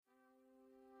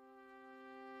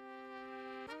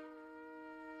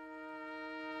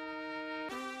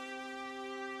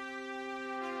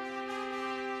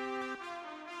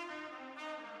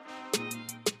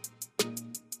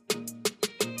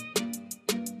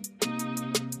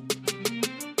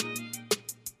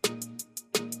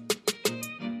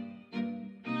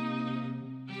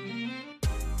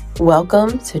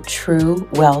Welcome to True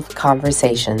Wealth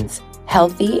Conversations,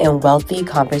 healthy and wealthy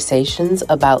conversations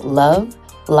about love,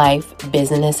 life,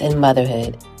 business, and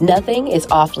motherhood. Nothing is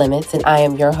off limits, and I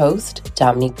am your host,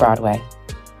 Dominique Broadway.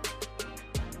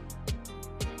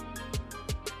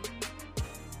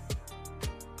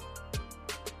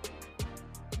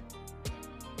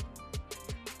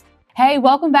 Hey,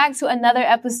 welcome back to another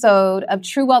episode of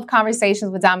True Wealth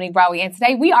Conversations with Dominique Broadway. And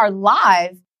today we are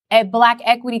live at Black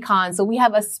Equity Con. So we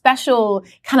have a special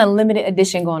kind of limited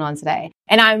edition going on today.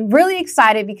 And I'm really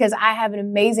excited because I have an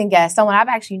amazing guest, someone I've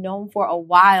actually known for a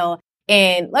while.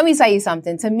 And let me tell you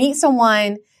something, to meet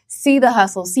someone, see the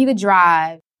hustle, see the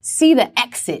drive, see the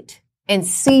exit, and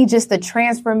see just the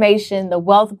transformation, the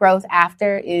wealth growth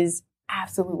after is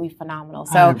absolutely phenomenal.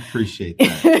 So I appreciate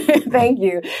that. Thank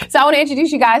you. So I want to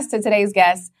introduce you guys to today's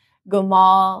guest,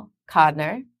 Gamal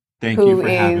Codner. Thank you for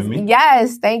having me.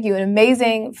 Yes, thank you. An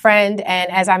amazing friend.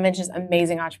 And as I mentioned,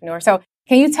 amazing entrepreneur. So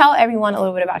can you tell everyone a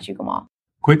little bit about you, Gamal?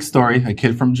 Quick story, a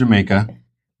kid from Jamaica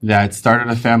that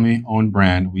started a family-owned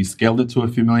brand. We scaled it to a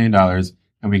few $1 million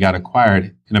and we got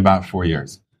acquired in about 4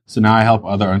 years. So now I help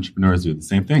other entrepreneurs do the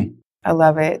same thing. I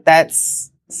love it.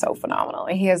 That's so phenomenal.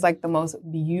 And he has like the most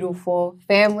beautiful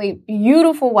family,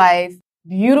 beautiful wife,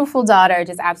 beautiful daughter,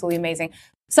 just absolutely amazing.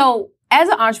 So as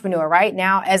an entrepreneur, right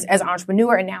now, as an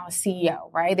entrepreneur and now a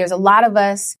CEO, right? There's a lot of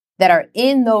us that are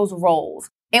in those roles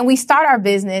and we start our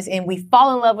business and we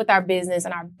fall in love with our business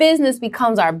and our business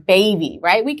becomes our baby,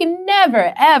 right? We can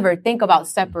never, ever think about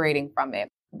separating from it.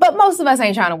 But most of us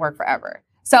ain't trying to work forever.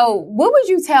 So what would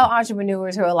you tell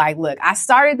entrepreneurs who are like, look, I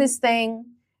started this thing,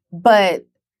 but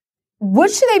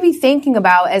what should they be thinking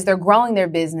about as they're growing their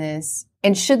business?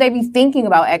 And should they be thinking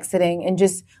about exiting and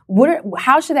just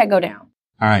how should that go down?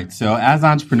 All right. So as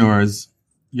entrepreneurs,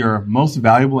 your most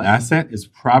valuable asset is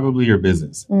probably your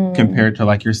business compared to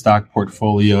like your stock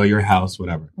portfolio, your house,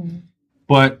 whatever.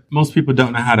 But most people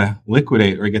don't know how to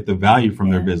liquidate or get the value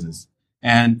from their business.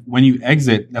 And when you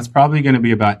exit, that's probably going to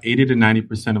be about 80 to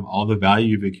 90% of all the value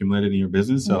you've accumulated in your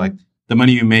business. So like the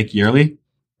money you make yearly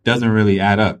doesn't really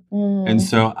add up. And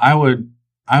so I would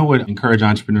encourage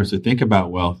entrepreneurs to think about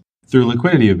wealth through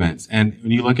liquidity events. And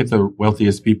when you look at the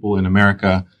wealthiest people in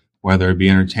America, whether it be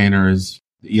entertainers,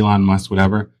 Elon Musk,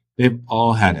 whatever, they've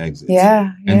all had exits.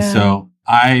 And so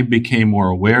I became more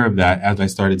aware of that as I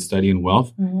started studying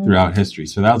wealth throughout history.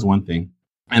 So that was one thing.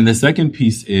 And the second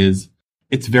piece is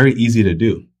it's very easy to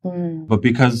do. But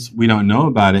because we don't know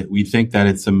about it, we think that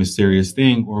it's a mysterious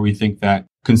thing, or we think that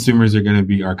our customers are going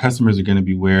to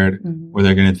be weird, or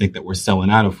they're going to think that we're selling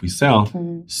out if we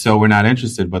sell. So we're not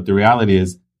interested. But the reality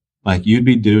is, like, you'd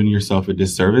be doing yourself a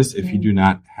disservice if you do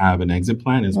not have an exit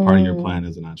plan as part of your plan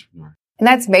as an entrepreneur. And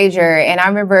that's major. And I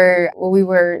remember when we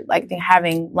were like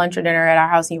having lunch or dinner at our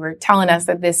house, and you were telling us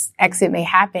that this exit may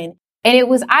happen. And it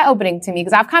was eye-opening to me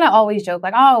because I've kind of always joked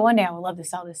like, oh, one day I would love to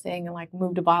sell this thing and like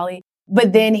move to Bali.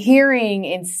 But then hearing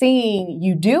and seeing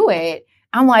you do it,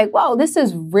 I'm like, whoa, this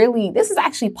is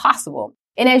actually possible.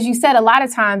 And as you said, a lot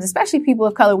of times, especially people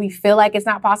of color, we feel like it's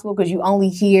not possible because you only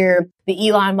hear the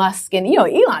Elon Musk and,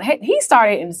 Elon, he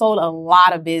started and sold a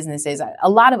lot of businesses. A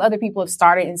lot of other people have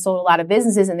started and sold a lot of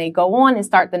businesses and they go on and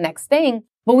start the next thing.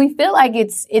 But we feel like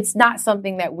it's not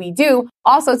something that we do.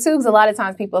 Also, too, because a lot of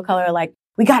times people of color are like,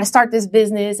 we got to start this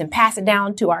business and pass it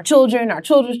down to our children, our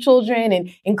children's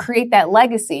children, and create that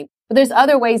legacy. But there's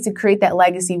other ways to create that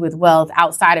legacy with wealth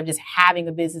outside of just having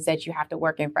a business that you have to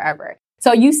work in forever.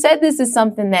 So you said this is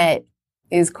something that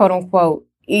is quote unquote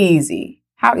easy.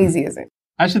 How easy is it?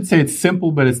 I should say it's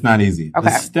simple, but it's not easy. Okay.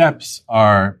 The steps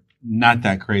are not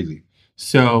that crazy.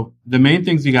 So the main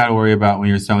things you got to worry about when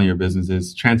you're selling your business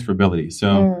is transferability.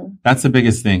 So that's the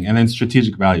biggest thing. And then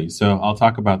strategic value. So I'll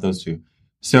talk about those two.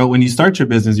 So when you start your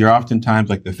business, you're oftentimes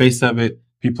like the face of it.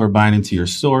 People are buying into your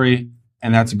story,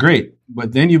 and that's great.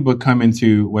 But then you become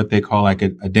into what they call like a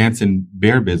dance and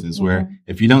bear business, where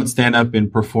if you don't stand up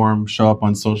and perform, show up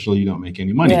on social, you don't make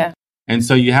any money. And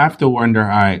so you have to wonder, all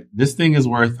right, this thing is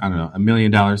worth, I don't know, $1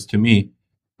 million to me.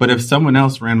 But if someone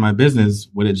else ran my business,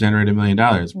 would it generate $1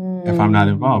 million? If I'm not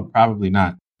involved? Probably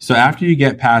not. So after you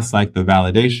get past like the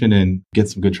validation and get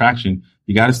some good traction,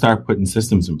 you got to start putting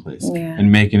systems in place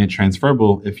and making it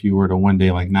transferable if you were to one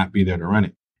day like not be there to run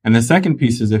it. And the second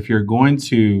piece is if you're going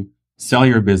to sell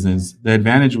your business, the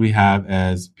advantage we have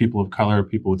as people of color,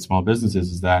 people with small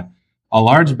businesses, is that a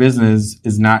large business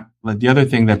is not like the other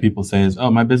thing that people say is,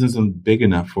 oh, my business isn't big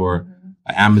enough for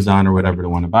Amazon or whatever to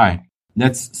want to buy.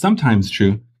 That's sometimes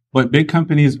true, but big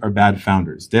companies are bad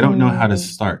founders. They don't know how to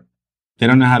start. They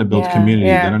don't know how to build community.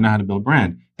 They don't know how to build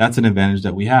brand. That's an advantage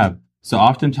that we have. So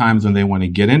oftentimes when they want to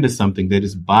get into something, they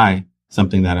just buy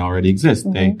something that already exists.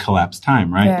 They collapse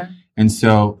time, right? And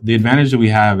so the advantage that we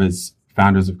have as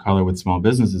founders of color with small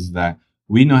businesses is that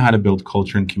we know how to build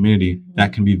culture and community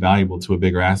that can be valuable to a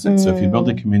bigger asset. So if you build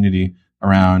a community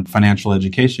around financial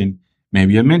education,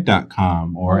 maybe a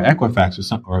Mint.com or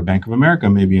Equifax or a Bank of America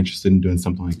may be interested in doing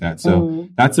something like that. So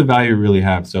that's a value we really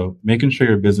have. So making sure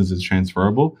your business is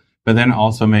transferable, but then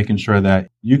also making sure that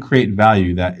you create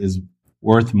value that is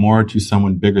worth more to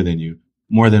someone bigger than you,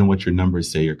 more than what your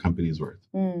numbers say your company is worth.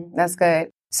 That's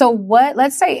good. So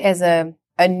let's say as a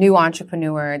new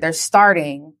entrepreneur, they're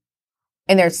starting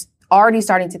and they're already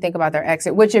starting to think about their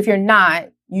exit, which if you're not,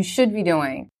 you should be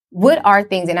doing. What are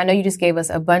things, and I know you just gave us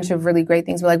a bunch of really great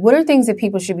things, but like, what are things that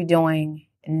people should be doing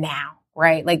now,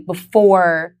 right? Like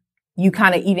before you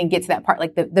kind of even get to that part,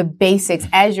 like the basics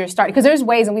as you're starting, because there's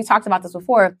ways, and we talked about this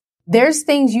before, there's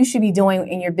things you should be doing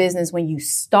in your business when you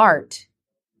start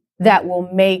that will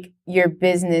make your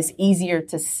business easier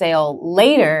to sell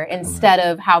later instead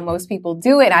of how most people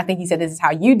do it. And I think you said this is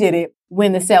how you did it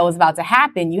when the sale was about to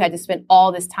happen. You had to spend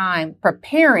all this time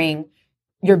preparing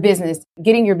your business,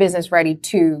 getting your business ready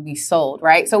to be sold,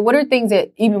 right? So what are things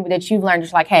that you've learned,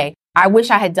 just like, hey, I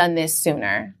wish I had done this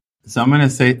sooner? So I'm going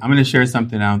to share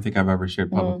something I don't think I've ever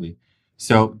shared publicly.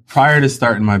 So prior to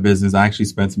starting my business, I actually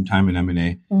spent some time in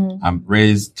M&A.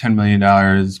 Raised $10 million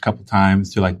a couple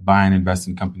times to like buy and invest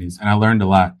in companies. And I learned a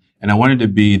lot. And I wanted to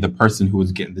be the person who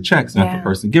was getting the checks, not the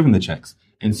person giving the checks.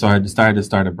 And so I decided to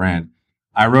start a brand.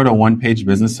 I wrote a 1-page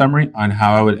business summary on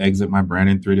how I would exit my brand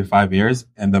in 3 to 5 years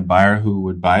and the buyer who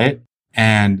would buy it.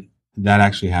 And that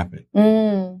actually happened.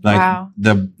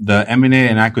 The M&A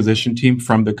and acquisition team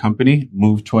from the company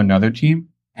moved to another team,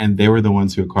 and they were the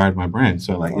ones who acquired my brand.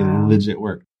 So it legit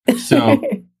worked. So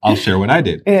I'll share what I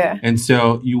did. And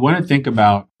so you want to think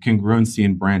about congruency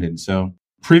in branding. So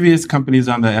previous companies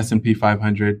on the S&P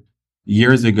 500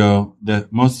 years ago, the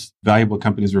most valuable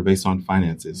companies were based on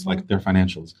finances, like their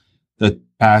financials. The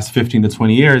past 15 to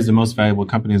 20 years, the most valuable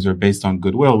companies are based on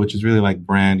goodwill, which is really like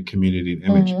brand, community, and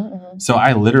image. So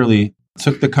I literally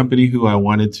took the company who I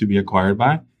wanted to be acquired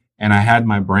by, and I had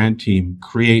my brand team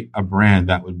create a brand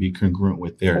that would be congruent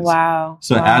with theirs.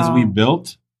 So as we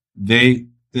built, they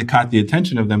caught the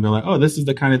attention of them. They're like, oh, this is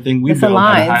the kind of thing we build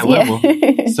at a high level.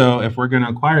 So if we're going to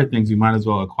acquire things, we might as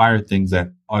well acquire things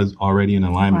that are already in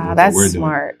alignment with what we're doing.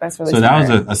 Smart. That's really smart. So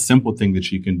that was a simple thing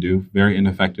that you can do very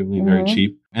ineffectively, very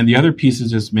cheap. And the other piece is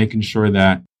just making sure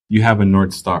that you have a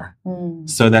North Star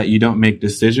so that you don't make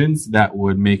decisions that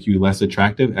would make you less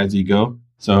attractive as you go.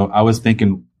 So I was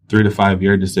thinking 3 to 5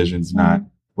 year decisions, not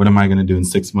what am I going to do in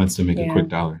 6 months to make a quick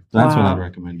dollar. So that's what I'd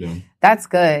recommend doing. That's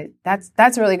good.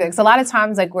 That's really good. Because a lot of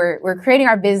times, like we're creating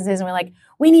our business and we're like,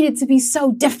 we need it to be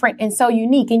so different and so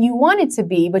unique. And you want it to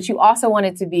be, but you also want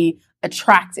it to be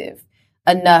attractive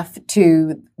enough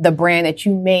to the brand that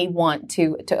you may want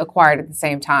to acquire it at the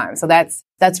same time. So that's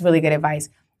really good advice.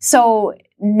 So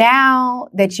now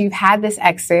that you've had this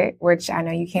exit, which I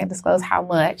know you can't disclose how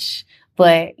much,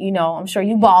 but I'm sure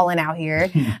you balling out here.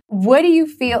 What do you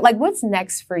feel like? What's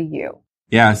next for you?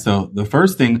 Yeah. So the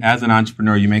first thing, as an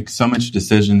entrepreneur, you make so much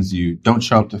decisions. You don't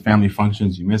show up to family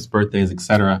functions. You miss birthdays,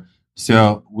 etc.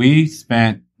 So we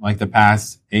spent like the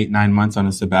past 8-9 months on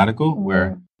a sabbatical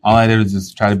where all I did was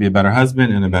just try to be a better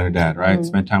husband and a better dad, right?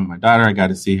 Spend time with my daughter. I got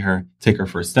to see her take her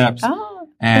first steps. Oh,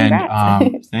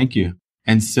 and thank you.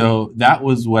 And so that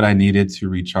was what I needed to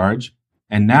recharge.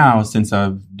 And now, since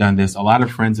I've done this, a lot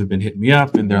of friends have been hitting me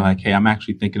up and they're like, hey, I'm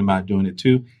actually thinking about doing it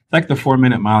too. It's like the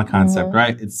 4-minute mile concept,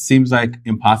 right? It seems like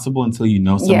impossible until you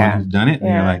know someone who's done it and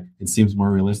you're like, it seems more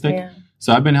realistic.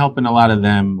 So I've been helping a lot of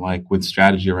them like with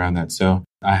strategy around that. So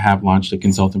I have launched a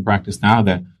consultant practice now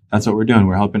that's what we're doing.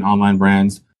 We're helping online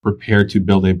brands prepare to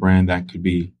build a brand that could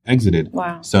be exited.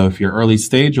 So if you're early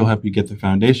stage, we'll help you get the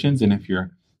foundations. And if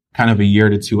you're kind of a year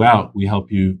to 2 out, we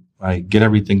help you get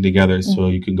everything together so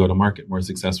you can go to market more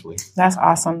successfully. That's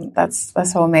awesome. That's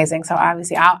so amazing. So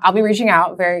obviously I'll be reaching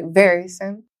out very, very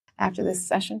soon after this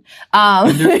session.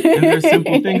 And there's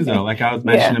simple things though. Like I was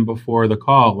mentioning before the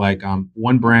call, like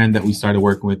one brand that we started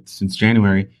working with since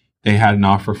January, they had an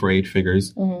offer for 8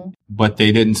 figures, but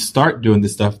they didn't start doing the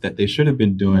stuff that they should have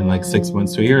been doing like 6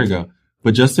 months to a year ago.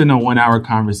 But just in a 1-hour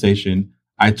conversation,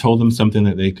 I told them something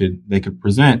that they could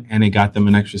present, and it got them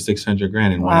an extra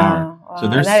 $600,000 in 1 hour. So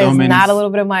there's that so is many. Not a little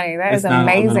bit of money. That is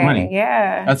amazing.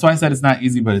 Yeah. That's why I said it's not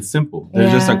easy, but it's simple.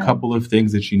 There's just a couple of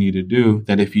things that you need to do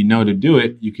that if you know to do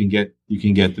it, you can get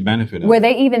the benefit of. Were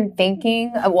they even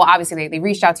thinking? Well, obviously they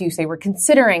reached out to you, so they were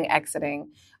considering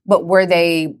exiting, but were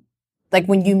they? Like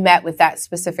when you met with that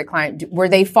specific client, were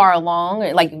they far along?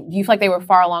 Like, do you feel like they were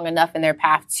far along enough in their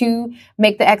path to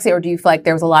make the exit, or do you feel like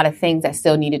there was a lot of things that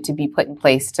still needed to be put in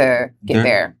place to get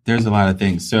there? There's a lot of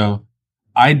things. So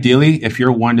Ideally, if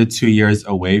you're 1 to 2 years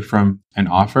away from an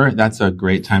offer, that's a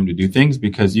great time to do things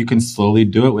because you can slowly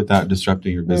do it without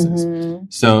disrupting your business.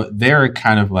 So they're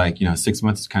kind of like, 6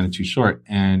 months is kind of too short.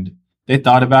 And they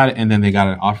thought about it and then they got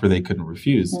an offer they couldn't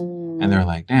refuse. And they're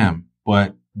like, damn,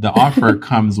 but the offer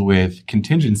comes with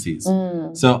contingencies.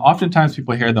 So oftentimes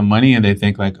people hear the money and they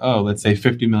think like, oh, let's say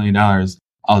 $50 million,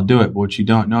 I'll do it. But what you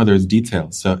don't know, there's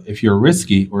details. So if you're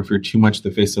risky or if you're too much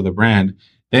the face of the brand,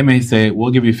 they may say,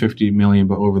 we'll give you 50 million,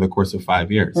 but over the course of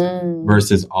 5 years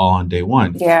versus all on day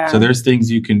one. Yeah. So there's things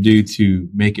you can do to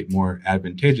make it more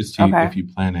advantageous to you if you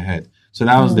plan ahead. So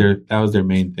that was their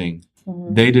main thing.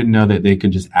 They didn't know that they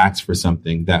could just ask for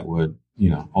something that would,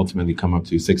 ultimately come up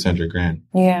to $600,000.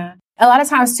 Yeah. A lot of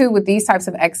times too, with these types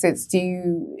of exits,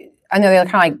 I know they'll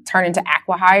kind of like turn into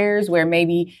acqui-hires where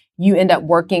maybe you end up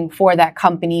working for that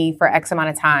company for X amount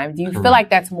of time. Do you feel like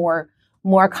that's more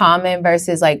common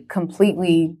versus like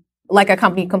a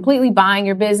company completely buying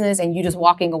your business and you just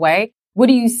walking away? What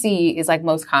do you see is like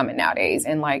most common nowadays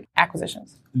in like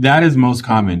acquisitions? That is most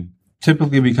common,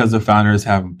 typically because the founders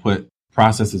haven't put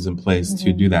processes in place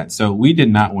to do that. So we did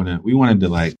not we wanted to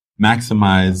like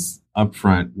maximize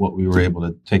upfront what we were able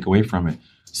to take away from it.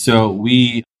 So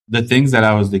the things that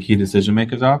I was the key decision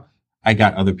makers of, I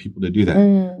got other people to do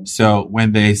that. So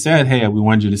when they said, hey, we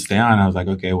wanted you to stay on, I was like,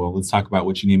 okay, well, let's talk about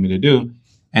what you need me to do.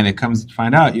 And it comes to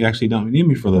find out you actually don't need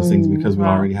me for those things because we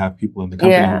already have people in the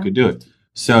company who could do it.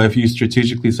 So if you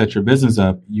strategically set your business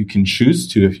up, you can choose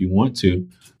to if you want to,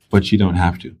 but you don't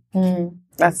have to.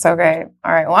 That's so great.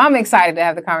 All right. Well, I'm excited to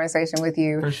have the conversation with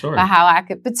you for sure about how I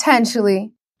could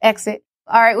potentially exit.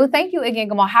 All right. Well, thank you again,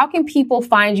 Gamal. How can people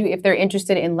find you if they're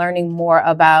interested in learning more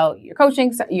about your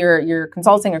coaching, your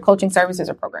consulting or coaching services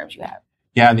or programs you have?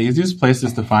 Yeah, the easiest place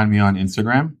is to find me on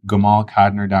Instagram,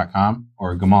 gamalcodner.com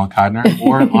or Gamal Codner,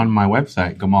 or on my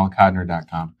website,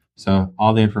 gamalcodner.com. So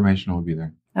all the information will be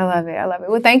there. I love it. I love it.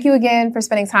 Well, thank you again for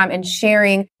spending time and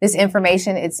sharing this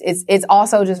information. It's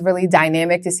also just really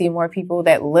dynamic to see more people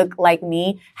that look like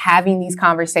me having these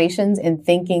conversations and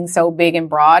thinking so big and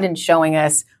broad and showing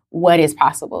us what is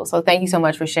possible. So thank you so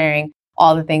much for sharing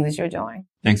all the things that you're doing.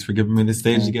 Thanks for giving me the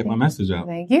stage to get my message out.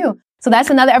 Thank you. So that's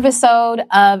another episode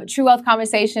of True Wealth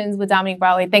Conversations with Dominique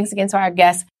Broadway. Thanks again to our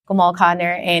guest, Gamal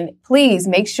Codner. And please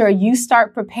make sure you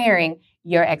start preparing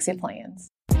your exit plans.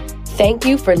 Thank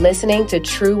you for listening to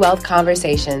True Wealth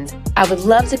Conversations. I would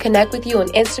love to connect with you on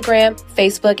Instagram,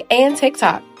 Facebook, and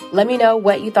TikTok. Let me know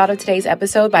what you thought of today's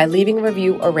episode by leaving a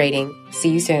review or rating. See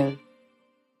you soon.